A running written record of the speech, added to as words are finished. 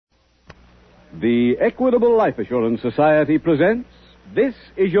The Equitable Life Assurance Society presents This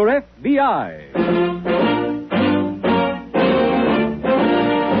Is Your FBI.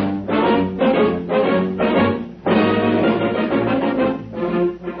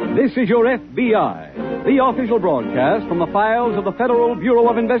 This is Your FBI, the official broadcast from the files of the Federal Bureau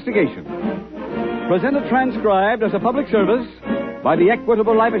of Investigation. Presented transcribed as a public service by the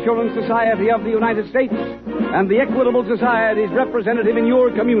Equitable Life Assurance Society of the United States and the Equitable Society's representative in your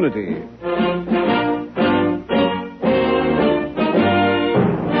community.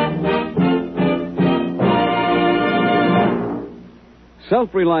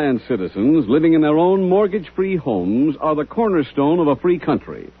 Self-reliant citizens living in their own mortgage-free homes are the cornerstone of a free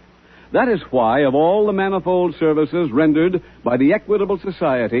country. That is why, of all the manifold services rendered by the Equitable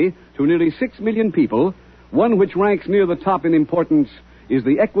Society to nearly 6 million people, one which ranks near the top in importance is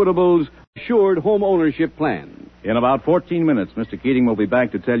the Equitable's Assured Home Ownership Plan. In about 14 minutes, Mr. Keating will be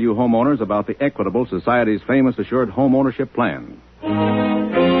back to tell you homeowners about the Equitable Society's famous Assured Home Ownership Plan.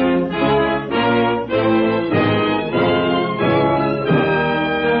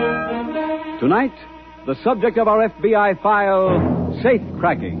 Tonight, the subject of our FBI file, Safe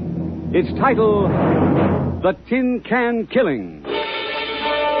Cracking. Its title, The Tin Can Killing.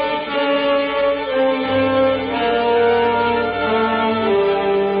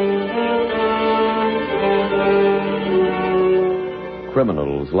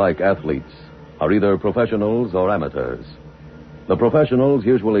 Criminals, like athletes, are either professionals or amateurs. The professionals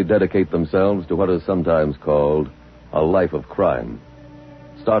usually dedicate themselves to what is sometimes called a life of crime.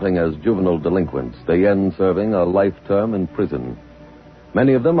 Starting as juvenile delinquents, they end serving a life term in prison.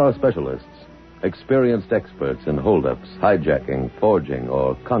 Many of them are specialists, experienced experts in holdups, hijacking, forging,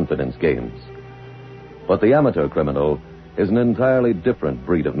 or confidence games. But the amateur criminal is an entirely different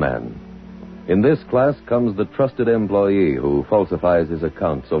breed of man. In this class comes the trusted employee who falsifies his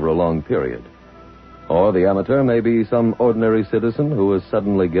accounts over a long period. Or the amateur may be some ordinary citizen who is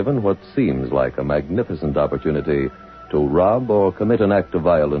suddenly given what seems like a magnificent opportunity to rob or commit an act of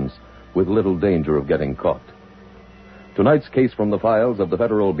violence with little danger of getting caught. Tonight's case from the files of the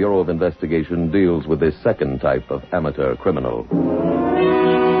Federal Bureau of Investigation deals with this second type of amateur criminal.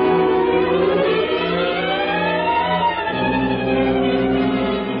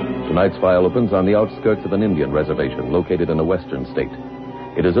 Tonight's file opens on the outskirts of an Indian reservation located in a western state.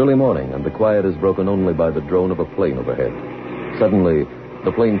 It is early morning, and the quiet is broken only by the drone of a plane overhead. Suddenly,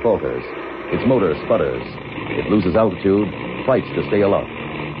 the plane falters. Its motor sputters. It loses altitude, fights to stay aloft.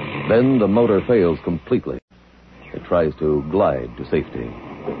 Then the motor fails completely. It tries to glide to safety,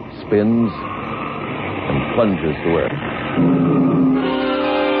 spins, and plunges to earth.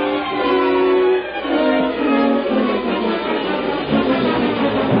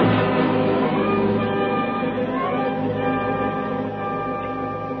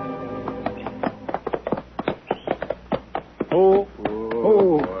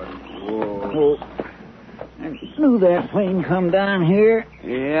 Knew that plane come down here.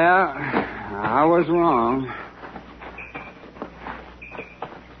 Yeah, I was wrong.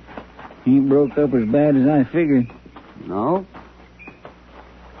 Ain't broke up as bad as I figured. No?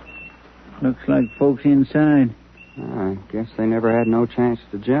 Looks like folks inside. I guess they never had no chance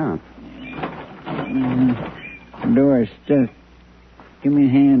to jump. The door is stuck. Give me a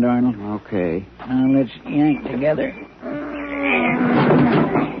hand, Arnold. Okay. Now let's yank together.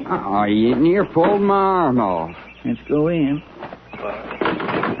 Oh, you near pulled my arm off. Let's go in.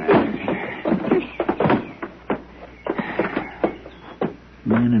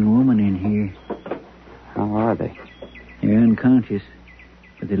 Man and woman in here. How are they? They're unconscious,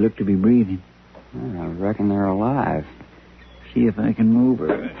 but they look to be breathing. Well, I reckon they're alive. See if I can move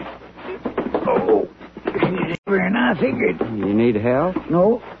her. Oh, she's deeper than I figured. You need help?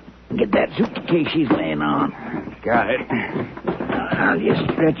 No. Get that suitcase she's laying on. Got it. I'll just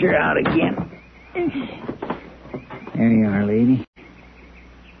stretch her out again. There you are, lady.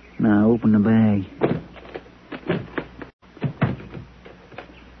 Now open the bag.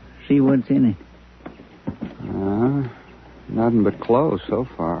 See what's in it. Nothing but clothes so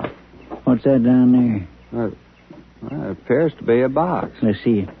far. What's that down there? Well, it appears to be a box. Let's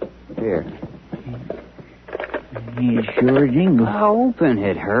see it. Here. It sure jingles. Open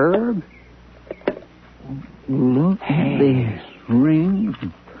it, Herb. Look at this. Rings,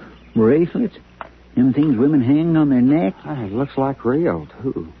 bracelets, them things women hang on their neck. It looks like real,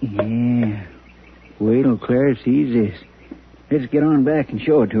 too. Yeah. Wait till Claire sees this. Let's get on back and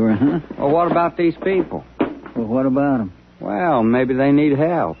show it to her, huh? Well, what about these people? Well, what about them? Well, maybe they need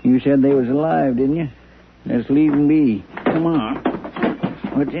help. You said they was alive, didn't you? Let's leave them be. Come on.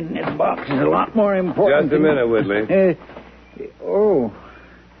 What's in this box is a lot more important. Just a minute, Whitley.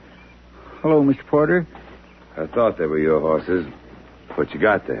 Hello, Mr. Porter. I thought they were your horses. What you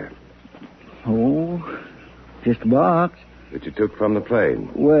got there? Oh, just a box. That you took from the plane.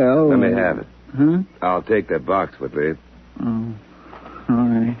 Well... Let me have it. Huh? I'll take that box, Whitley. Oh, all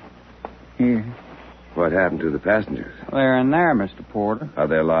right. Here. What happened to the passengers? They're in there, Mr. Porter. Are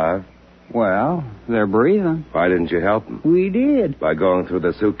they alive? Well, they're breathing. Why didn't you help them? We did. By going through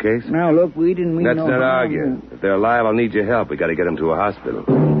the suitcase? Now, look, we didn't mean Let's no not harm. argue. If they're alive, I'll need your help. We got to get them to a hospital.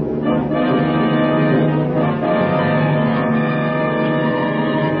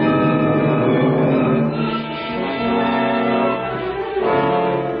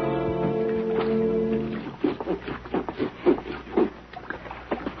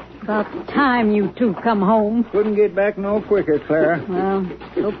 About time you two come home. Couldn't get back no quicker, Clara. Well,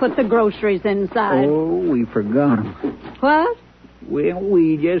 we'll put the groceries inside. Oh, we forgot 'em. What? Well,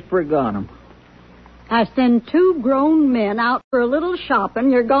 we just forgot 'em. I send two grown men out for a little shopping.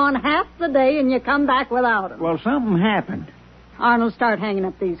 You're gone half the day and you come back without them. Well, something happened. Arnold, start hanging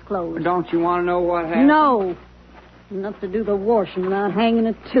up these clothes. Don't you want to know what happened? No. Enough to do the washing without hanging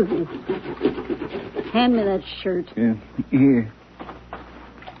it, too. Hand me that shirt. Here.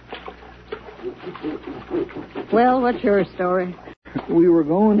 Well, what's your story? We were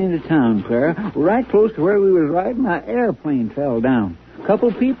going into town, Clara. Right close to where we was riding, our airplane fell down.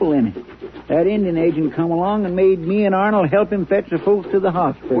 Couple people in it. That Indian agent come along and made me and Arnold help him fetch the folks to the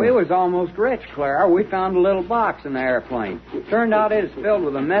hospital. We was almost rich, Clara. We found a little box in the airplane. Turned out it's filled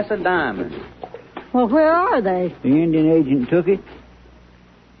with a mess of diamonds. Well, where are they? The Indian agent took it.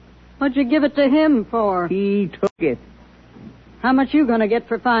 What'd you give it to him for? He took it. How much you gonna get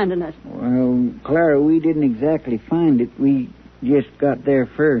for finding it? Well, Clara, we didn't exactly find it. We just got there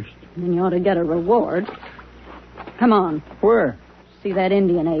first. Then you ought to get a reward. Come on. Where? See that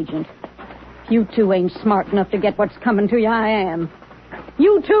Indian agent. If you two ain't smart enough to get what's coming to you, I am.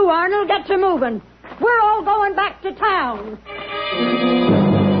 You too, Arnold, get to moving. We're all going back to town.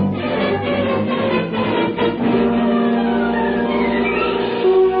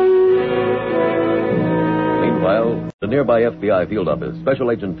 Meanwhile, the nearby FBI field office,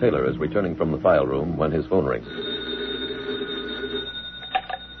 Special Agent Taylor is returning from the file room when his phone rings.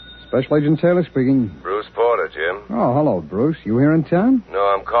 Special Agent Taylor speaking. Bruce Porter, Jim. Oh, hello, Bruce. You here in town? No,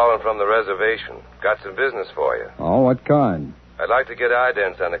 I'm calling from the reservation. Got some business for you. Oh, what kind? I'd like to get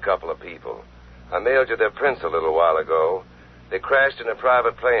idents on a couple of people. I mailed you their prints a little while ago. They crashed in a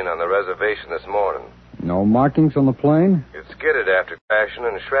private plane on the reservation this morning. No markings on the plane? It skidded after crashing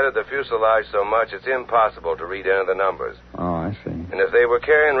and shredded the fuselage so much it's impossible to read any of the numbers. Oh, I see. And if they were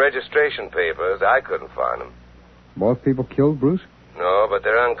carrying registration papers, I couldn't find them. Both people killed, Bruce? No, but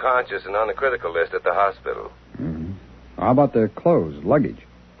they're unconscious and on the critical list at the hospital. Mm-hmm. How about their clothes, luggage?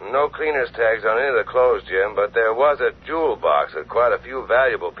 No cleaner's tags on any of the clothes, Jim, but there was a jewel box with quite a few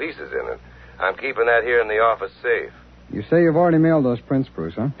valuable pieces in it. I'm keeping that here in the office safe. You say you've already mailed those prints,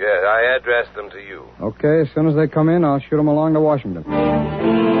 Bruce, huh? Yes, I addressed them to you. Okay, as soon as they come in, I'll shoot them along to Washington.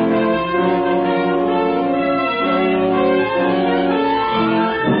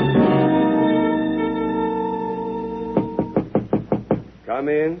 Come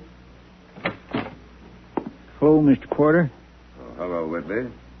in. Hello, Mr. Porter. Oh, hello,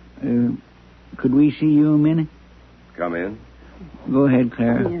 Whitley. Could we see you a minute? Come in. Go ahead,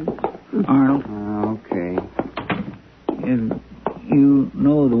 Clara. Yeah. Arnold. Okay. You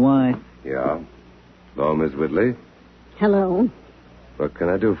know the wife. Yeah. Hello, Miss Whitley. Hello. What can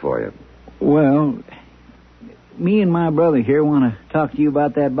I do for you? Well, me and my brother here want to talk to you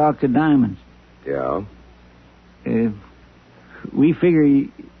about that box of diamonds. Yeah? We figure...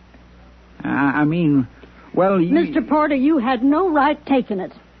 I mean, well... Mr. Porter, you had no right taking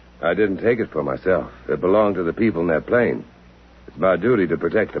it. I didn't take it for myself. It belonged to the people in that plane. It's my duty to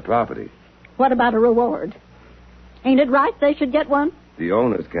protect the property. What about a reward? Ain't it right they should get one? The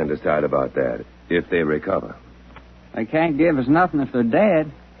owners can decide about that, if they recover. They can't give us nothing if they're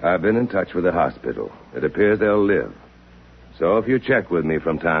dead. I've been in touch with the hospital. It appears they'll live. So if you check with me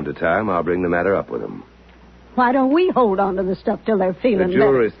from time to time, I'll bring the matter up with them. Why don't we hold on to the stuff till they're The feeling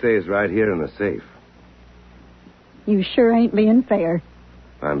jewelry stays right here in the safe. better? You sure ain't being fair.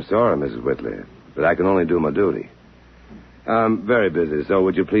 I'm sorry, Mrs. Whitley, but I can only do my duty. I'm very busy, so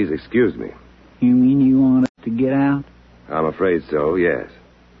would you please excuse me? You mean you want us to get out? I'm afraid so, yes.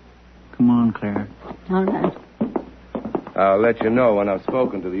 Come on, Clara. All right. I'll let you know when I've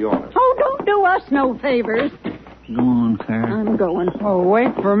spoken to the owner. Oh, don't do us no favors. Go on, Clara. I'm going. Oh,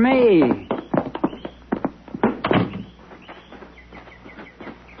 wait for me.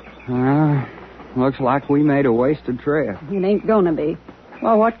 Looks like we made a wasted trip. It ain't gonna be.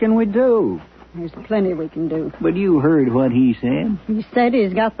 Well, what can we do? There's plenty we can do. But you heard what he said. He said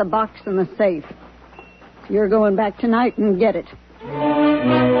he's got the box in the safe. So you're going back tonight and get it.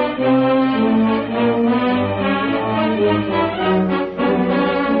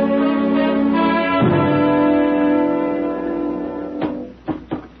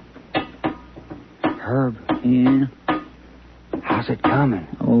 Herb, Yeah? how's it coming?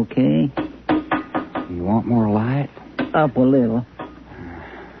 Okay. You want more light? Up a little.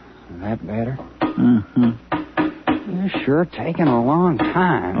 That better? Uh-huh. You're sure taking a long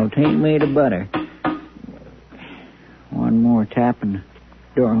time. I'll take me to butter. One more tap and the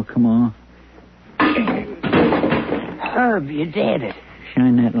door will come off. Herb, you did it.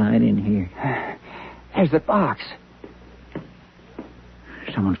 Shine that light in here. There's the box.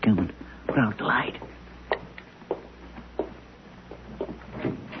 Someone's coming. Put out the light.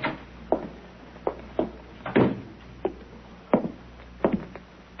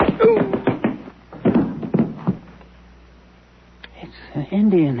 It's the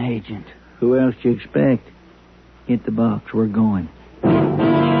Indian agent. Who else do you expect? Get the box. We're going.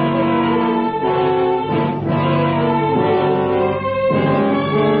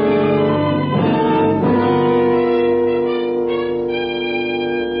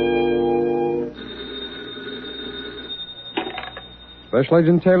 Special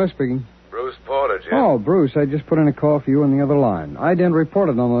Agent Taylor speaking. Bruce Porter, Jim. Oh, Bruce, I just put in a call for you on the other line. I didn't report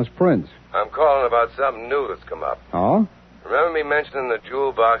it on those prints. I'm calling about something new that's come up. Oh? Remember me mentioning the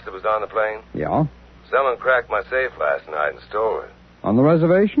jewel box that was on the plane? Yeah? Someone cracked my safe last night and stole it. On the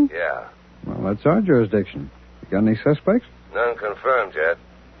reservation? Yeah. Well, that's our jurisdiction. You got any suspects? None confirmed yet.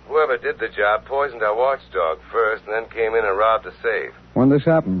 Whoever did the job poisoned our watchdog first and then came in and robbed the safe. When this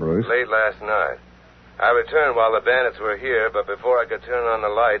happened, Bruce? Late last night. I returned while the bandits were here, but before I could turn on the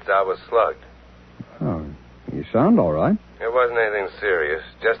lights, I was slugged. Oh, you sound all right. It wasn't anything serious,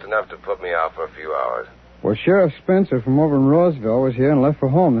 just enough to put me out for a few hours. Well, Sheriff Spencer from over in Roseville was here and left for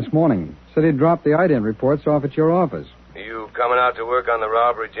home this morning. Said he'd dropped the ident reports off at your office. You coming out to work on the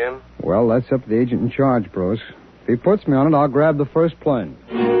robbery, Jim? Well, that's up to the agent in charge, Bruce. If he puts me on it, I'll grab the first plane.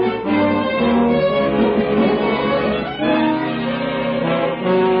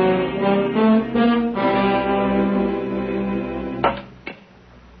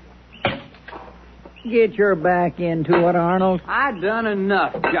 Get your back into it, Arnold. I done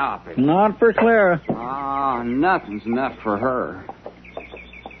enough shopping. Not for Clara. Ah, nothing's enough for her.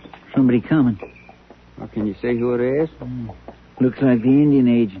 Somebody coming. Well, can you see who it is? Looks like the Indian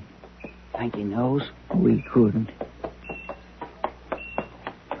agent. Think he knows? We couldn't.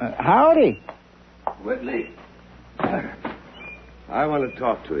 Howdy. Whitley. I want to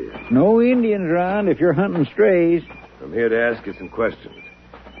talk to you. No Indians around if you're hunting strays. I'm here to ask you some questions.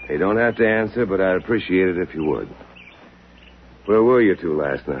 You don't have to answer, but I'd appreciate it if you would. Where were you two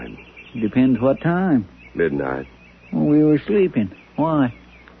last night? Depends what time. Midnight. Well, we were sleeping. Why?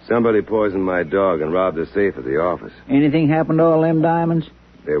 Somebody poisoned my dog and robbed the safe at the office. Anything happened to all them diamonds?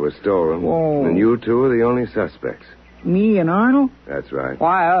 They were stolen. Whoa. And you two are the only suspects. Me and Arnold? That's right.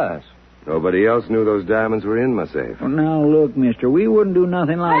 Why us? Nobody else knew those diamonds were in my safe. Well, now, look, mister, we wouldn't do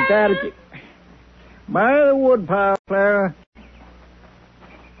nothing like that if you... By the woodpile, Clara.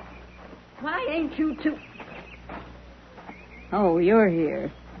 Why ain't you two... Oh, you're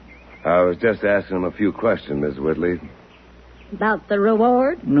here. I was just asking him a few questions, Miss Whitley. About the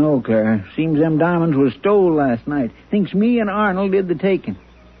reward? No, Clara. Seems them diamonds was stole last night. Thinks me and Arnold did the taking.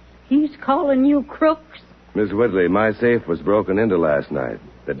 He's calling you crooks? Miss Whitley, my safe was broken into last night.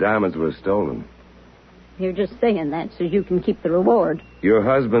 The diamonds were stolen. You're just saying that so you can keep the reward. Your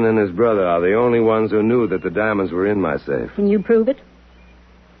husband and his brother are the only ones who knew that the diamonds were in my safe. Can you prove it?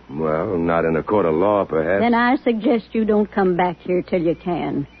 Well, not in a court of law, perhaps. Then I suggest you don't come back here till you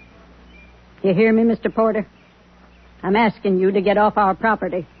can. You hear me, Mr. Porter? I'm asking you to get off our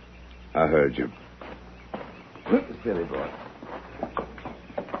property. I heard you. Silly boy.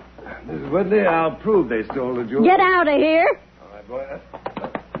 Miss Whitley, I'll prove they stole the jewels. Get out of here! All right, boy.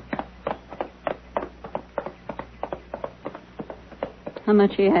 How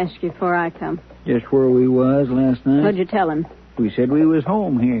much he asked you before I come? Just where we was last night. What'd you tell him? We said we was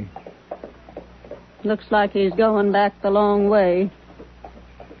home here. Looks like he's going back the long way.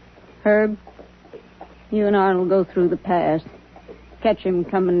 Herb, you and Arnold go through the pass. Catch him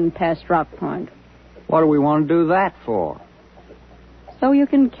coming past Rock Point. What do we want to do that for? So you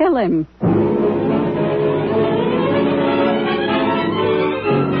can kill him.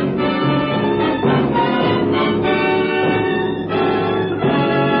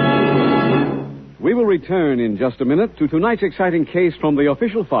 We will return in just a minute to tonight's exciting case from the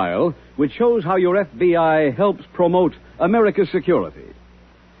official file, which shows how your FBI helps promote America's security.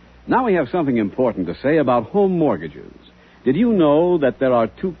 Now we have something important to say about home mortgages. Did you know that there are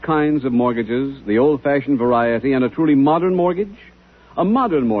two kinds of mortgages, the old-fashioned variety and a truly modern mortgage? A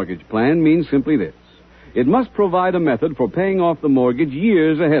modern mortgage plan means simply this. It must provide a method for paying off the mortgage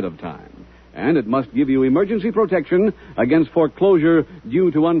years ahead of time. And it must give you emergency protection against foreclosure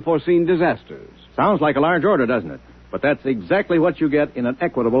due to unforeseen disasters. Sounds like a large order, doesn't it? But that's exactly what you get in an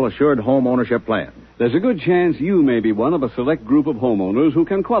Equitable Assured Home Ownership Plan. There's a good chance you may be one of a select group of homeowners who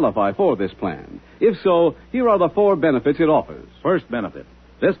can qualify for this plan. If so, here are the 4 benefits it offers. First benefit.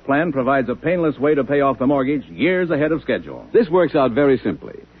 This plan provides a painless way to pay off the mortgage years ahead of schedule. This works out very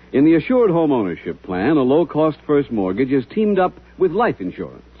simply. In the Assured Home Ownership Plan, a low-cost first mortgage is teamed up with life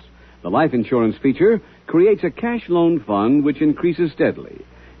insurance. The life insurance feature creates a cash loan fund which increases steadily.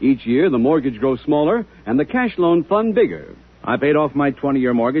 Each year, the mortgage grows smaller and the cash loan fund bigger. I paid off my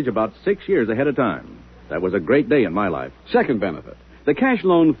 20-year mortgage about 6 years ahead of time. That was a great day in my life. Second benefit. The cash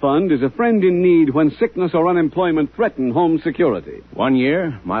loan fund is a friend in need when sickness or unemployment threaten home security. 1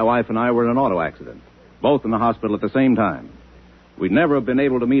 year, my wife and I were in an auto accident, both in the hospital at the same time. We'd never have been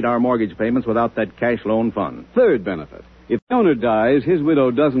able to meet our mortgage payments without that cash loan fund. Third benefit. If the owner dies, his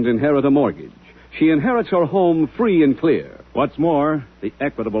widow doesn't inherit a mortgage. She inherits her home free and clear. What's more, the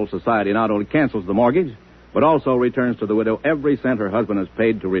Equitable Society not only cancels the mortgage, but also returns to the widow every cent her husband has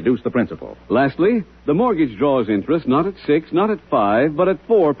paid to reduce the principal. Lastly, the mortgage draws interest not at 6, not at 5, but at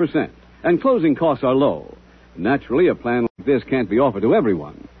 4%. And closing costs are low. Naturally, a plan like this can't be offered to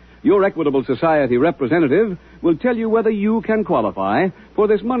everyone. Your Equitable Society representative will tell you whether you can qualify for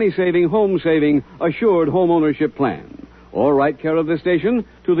this money-saving, home-saving, assured home ownership plan. Or write care of this station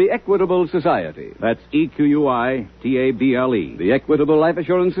to the Equitable Society. That's EQUITABLE. The Equitable Life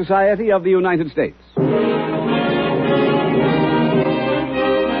Assurance Society of the United States.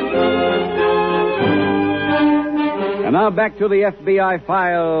 And now back to the FBI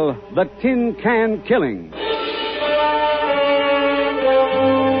file, The Tin Can Killing.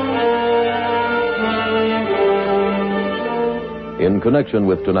 In connection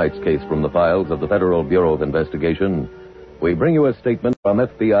with tonight's case from the files of the Federal Bureau of Investigation, we bring you a statement from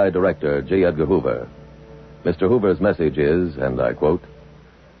FBI Director J. Edgar Hoover. Mr. Hoover's message is, and I quote,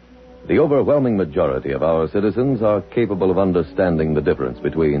 "The overwhelming majority of our citizens are capable of understanding the difference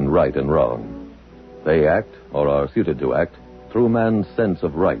between right and wrong. They act, or are suited to act, through man's sense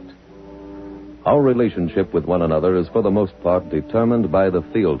of right. Our relationship with one another is for the most part determined by the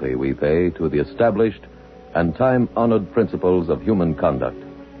fealty we pay to the established and time-honored principles of human conduct.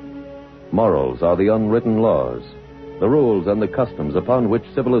 Morals are the unwritten laws, the rules and the customs upon which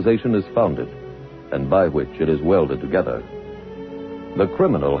civilization is founded, and by which it is welded together. The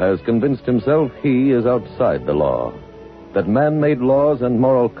criminal has convinced himself he is outside the law, that man-made laws and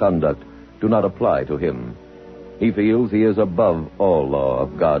moral conduct do not apply to him. He feels he is above all law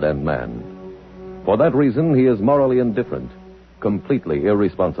of God and man. For that reason, he is morally indifferent, completely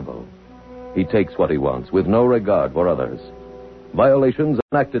irresponsible. He takes what he wants, with no regard for others. Violations of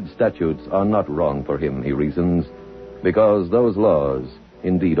enacted statutes are not wrong for him, he reasons, because those laws,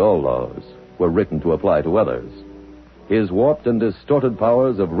 indeed all laws, were written to apply to others. His warped and distorted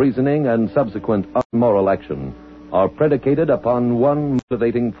powers of reasoning and subsequent unmoral action are predicated upon one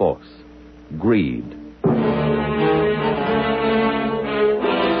motivating force: greed."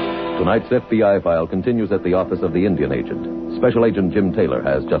 Tonight's FBI file continues at the office of the Indian agent. Special Agent Jim Taylor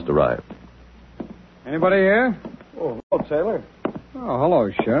has just arrived. Anybody here? Oh, hello, Taylor. Oh, hello,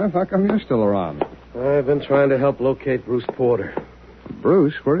 Sheriff. How come you're still around? I've been trying to help locate Bruce Porter.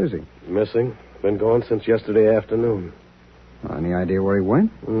 Bruce, where is he? Missing. Been gone since yesterday afternoon. Any idea where he went?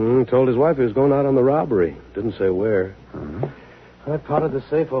 Told his wife he was going out on the robbery. Didn't say where. Uh-huh. I potted the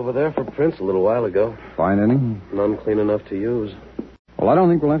safe over there for prints a little while ago. Find any? None clean enough to use. Well, I don't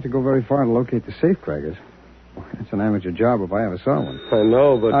think we'll have to go very far to locate the safe crackers. It's an amateur job if I ever saw one. I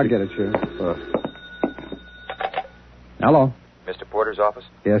know, but... I'll get it, Sheriff. Hello? Mr. Porter's office?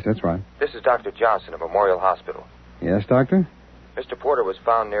 Yes, that's right. This is Dr. Johnson of Memorial Hospital. Yes, Doctor? Mr. Porter was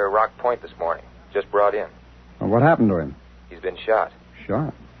found near Rock Point this morning. Just brought in. Well, what happened to him? He's been shot.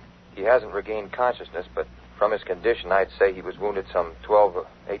 Shot? He hasn't regained consciousness, but from his condition, I'd say he was wounded some 12 or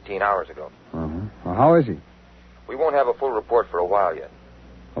 18 hours ago. Uh-huh. Well, how is he? We won't have a full report for a while yet.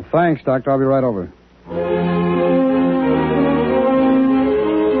 Well, thanks, Doctor. I'll be right over.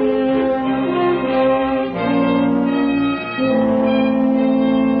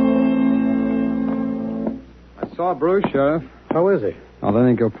 I saw Bruce, Sheriff. How is he? Oh, they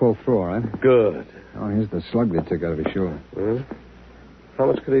think he'll pull through, all right? Good. Oh, here's the slug they took out of his shoulder. How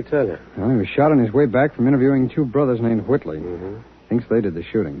much could he tell you? Well, he was shot on his way back from interviewing 2 brothers named Whitley. Thinks they did the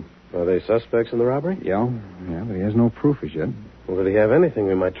shooting. Are they suspects in the robbery? Yeah, but he has no proof as yet. Will he have anything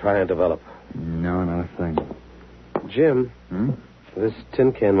we might try and develop? No, not a thing. Jim, this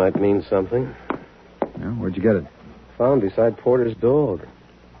tin can might mean something. Yeah, where'd you get it? Found beside Porter's dog.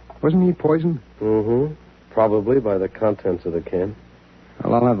 Wasn't he poisoned? Mm-hmm. Probably by the contents of the can.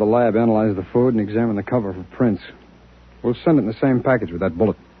 Well, I'll have the lab analyze the food and examine the cover for prints. We'll send it in the same package with that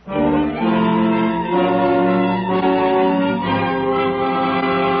bullet.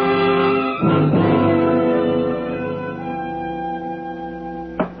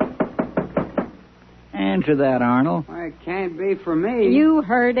 Answer that, Arnold. Well, it can't be for me. You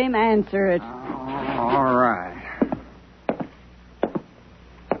heard him answer it. All right.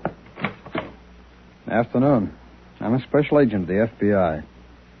 Afternoon. I'm a special agent of the FBI.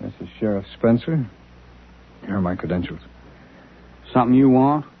 This is Sheriff Spencer. Here are my credentials. Something you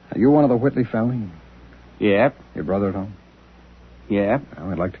want? Are you one of the Whitley family? Yep. Your brother at home? Yep.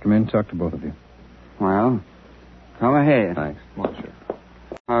 Well, I'd like to come in and talk to both of you. Well, come ahead. Thanks. Come on,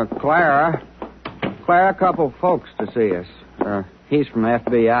 Sheriff. Clara, a couple folks to see us. He's from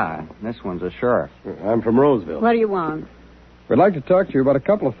FBI. This one's a sheriff. I'm from Roseville. What do you want? We'd like to talk to you about a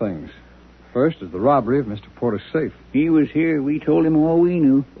couple of things. First is the robbery of Mr. Porter's safe. He was here. We told him all we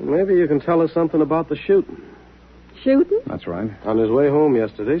knew. Maybe you can tell us something about the shooting. Shooting? That's right. On his way home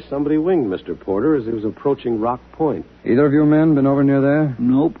yesterday, somebody winged Mr. Porter as he was approaching Rock Point. Either of you men been over near there?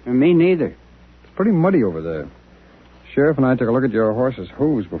 Nope. Me neither. It's pretty muddy over there. Sheriff and I took a look at your horse's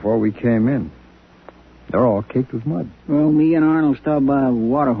hooves before we came in. They're all caked with mud. Well, me and Arnold stopped by a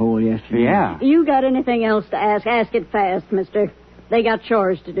water hole yesterday. Yeah. You got anything else to ask? Ask it fast, mister. They got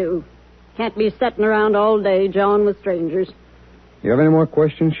chores to do. Can't be sitting around all day jawing with strangers. You have any more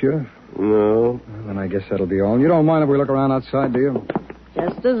questions, Sheriff? No. Well, then I guess that'll be all. You don't mind if we look around outside, do you?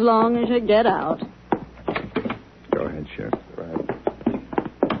 Just as long as you get out. Go ahead, Sheriff. Right.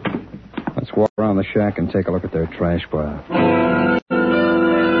 Let's walk around the shack and take a look at their trash pile.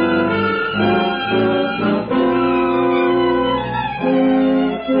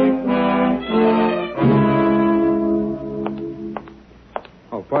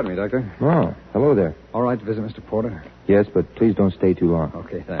 Oh, pardon me, Doctor. Oh, hello there. All right to visit Mr. Porter? Yes, but please don't stay too long.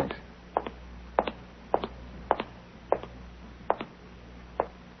 Okay, thanks.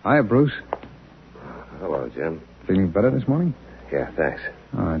 Hiya, Bruce. Hello, Jim. Feeling better this morning? Yeah, thanks.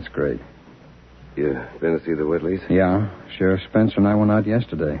 Oh, that's great. You been to see the Whitleys? Yeah, Sheriff Spencer and I went out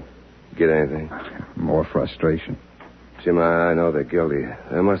yesterday. Get anything? More frustration. Jim, I know they're guilty.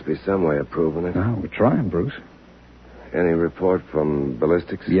 There must be some way of proving it. Oh, we're trying, Bruce. Any report from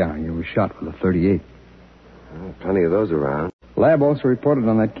ballistics? Yeah, you were shot with a .38. Well, plenty of those around. Lab also reported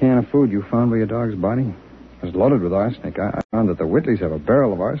on that can of food you found by your dog's body. It was loaded with arsenic. I found that the Whitleys have a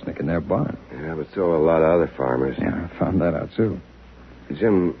barrel of arsenic in their barn. Yeah, but so a lot of other farmers. Yeah, I found that out, too.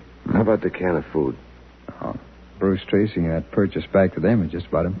 Jim, how about the can of food? Oh, Bruce, tracing that purchase back to them is just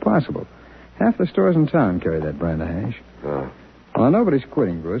about impossible. Half the stores in town carry that brand of hash. Oh. Well, nobody's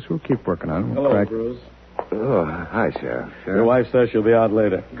quitting, Bruce. We'll keep working on it. Hello, Bruce. Oh, hi, Sheriff. Your wife says she'll be out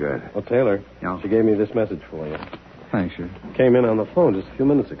later. Good. Well, Taylor, Yeah. she gave me this message for you. Thanks, Sheriff. Came in on the phone just a few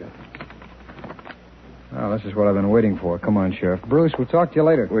minutes ago. Well, this is what I've been waiting for. Come on, Sheriff. Bruce, we'll talk to you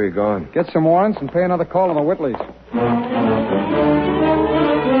later. Where you going? Get some warrants and pay another call on the Whitleys.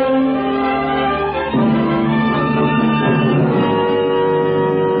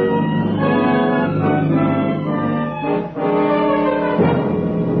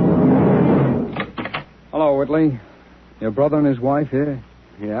 Hello, Whitley. Your brother and his wife here?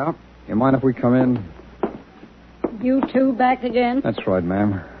 Yeah. You mind if we come in? You two back again? That's right,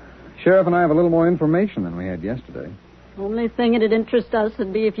 ma'am. Sheriff and I have a little more information than we had yesterday. Only thing it'd interest us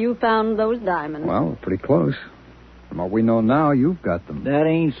would be if you found those diamonds. Well, we're pretty close. From what we know now, you've got them. That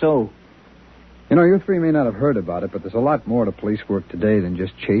ain't so. You know, you three may not have heard about it, but there's a lot more to police work today than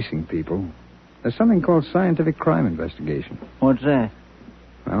just chasing people. There's something called scientific crime investigation. What's that?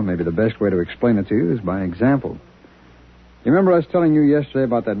 Well, maybe the best way to explain it to you is by example. You remember I was telling you yesterday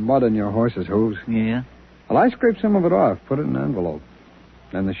about that mud on your horse's hooves? Yeah. Well, I scraped some of it off, put it in an envelope.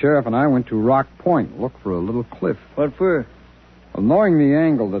 Then the sheriff and I went to Rock Point, looked for a little cliff. What for? Well, knowing the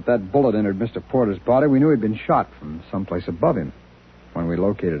angle that bullet entered Mr. Porter's body, we knew he'd been shot from someplace above him. When we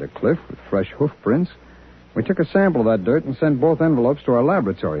located a cliff with fresh hoof prints, we took a sample of that dirt and sent both envelopes to our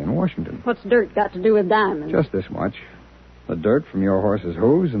laboratory in Washington. What's dirt got to do with diamonds? Just this much. The dirt from your horse's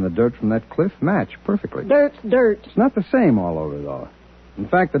hooves and the dirt from that cliff match perfectly. Dirt's dirt. It's not the same all over, though. In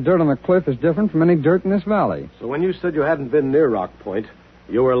fact, the dirt on the cliff is different from any dirt in this valley. So when you said you hadn't been near Rock Point,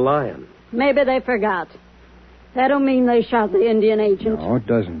 you were lying. Maybe they forgot. That don't mean they shot the Indian agent. No, it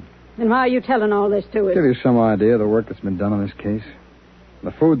doesn't. Then why are you telling all this to us? Give you some idea of the work that's been done on this case.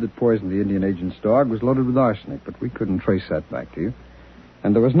 The food that poisoned the Indian agent's dog was loaded with arsenic, but we couldn't trace that back to you.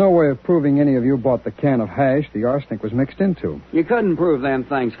 And there was no way of proving any of you bought the can of hash the arsenic was mixed into. You couldn't prove them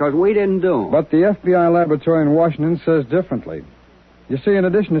things because we didn't do them. But the FBI laboratory in Washington says differently. You see, in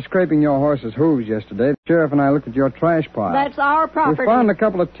addition to scraping your horse's hooves yesterday, the sheriff and I looked at your trash pile. That's our property. We found a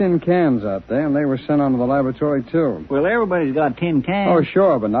couple of tin cans out there, and they were sent on to the laboratory, too. Well, everybody's got tin cans. Oh,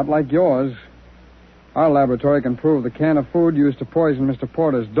 sure, but not like yours. Our laboratory can prove the can of food used to poison Mr.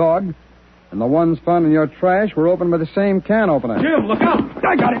 Porter's dog and the ones found in your trash were opened by the same can opener. Jim, look out!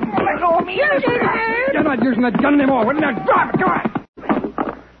 I got it! Let go of me! You're not using that gun anymore. What now? Drop it! Come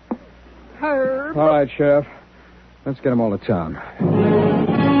on! Herb. All right, Sheriff. Let's get them all to town.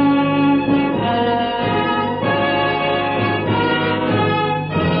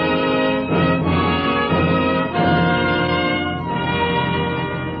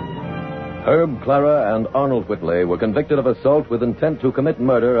 Herb, Clara, and Arnold Whitley were convicted of assault with intent to commit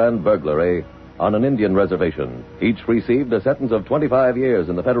murder and burglary on an Indian reservation. Each received a sentence of 25 years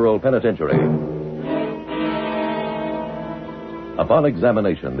in the federal penitentiary. Upon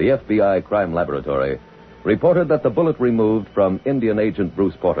examination, the FBI Crime Laboratory reported that the bullet removed from Indian agent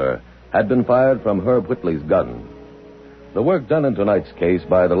Bruce Porter had been fired from Herb Whitley's gun. The work done in tonight's case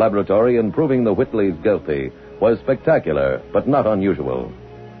by the laboratory in proving the Whitleys guilty was spectacular, but not unusual.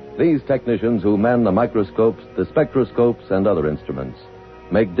 These technicians who man the microscopes, the spectroscopes, and other instruments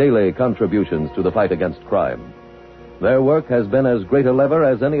make daily contributions to the fight against crime. Their work has been as great a lever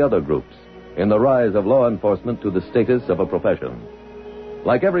as any other group's in the rise of law enforcement to the status of a profession.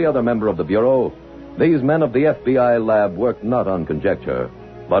 Like every other member of the Bureau, these men of the FBI lab work not on conjecture,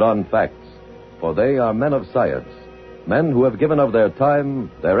 but on facts, for they are men of science, men who have given of their time,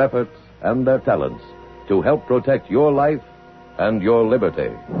 their efforts, and their talents to help protect your life and your liberty.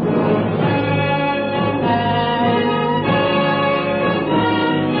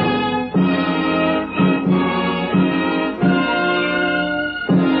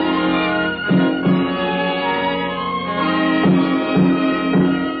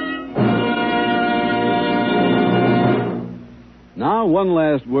 Now, one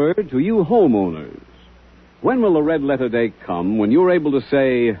last word to you homeowners. When will the red letter day come when you're able to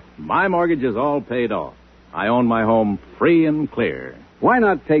say, my mortgage is all paid off. I own my home free and clear. Why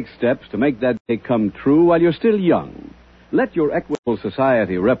not take steps to make that day come true while you're still young? Let your Equitable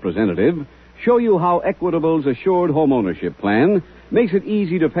Society representative show you how Equitable's Assured Homeownership Plan makes it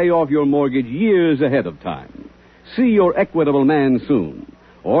easy to pay off your mortgage years ahead of time. See your Equitable man soon.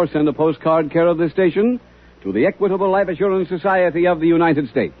 Or send a postcard care of this station to the Equitable Life Assurance Society of the United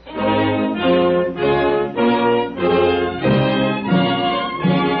States.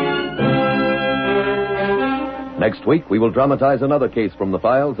 Next week, we will dramatize another case from the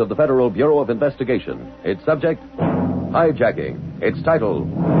files of the Federal Bureau of Investigation. Its subject, hijacking. Its title,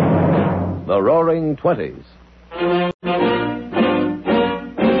 The Roaring Twenties.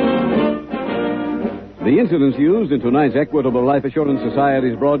 The incidents used in tonight's Equitable Life Assurance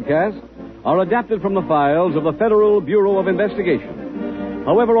Society's broadcast are adapted from the files of the Federal Bureau of Investigation.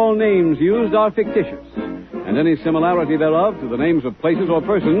 However, all names used are fictitious, and any similarity thereof to the names of places or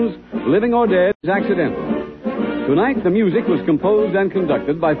persons, living or dead, is accidental. Tonight, the music was composed and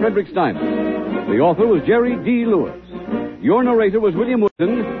conducted by Frederick Steiner. The author was Jerry D. Lewis. Your narrator was William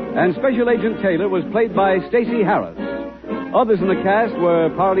Woodson, and Special Agent Taylor was played by Stacey Harris. Others in the cast were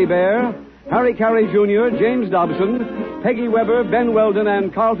Parley Bear, Harry Carey Jr., James Dobson, Peggy Weber, Ben Weldon,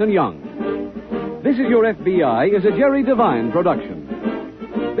 and Carlton Young. This Is Your FBI is a Jerry Devine production.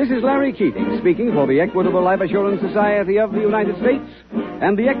 This is Larry Keating speaking for the Equitable Life Assurance Society of the United States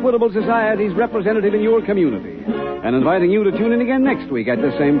and the Equitable Society's representative in your community, and inviting you to tune in again next week at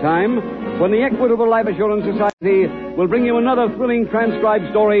the same time when the Equitable Life Assurance Society will bring you another thrilling transcribed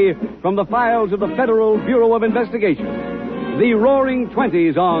story from the files of the Federal Bureau of Investigation. The Roaring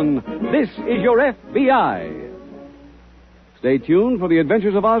Twenties on This Is Your FBI. Stay tuned for the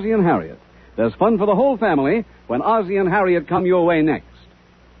adventures of Ozzie and Harriet. There's fun for the whole family when Ozzie and Harriet come your way next.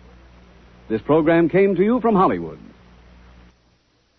 This program came to you from Hollywood.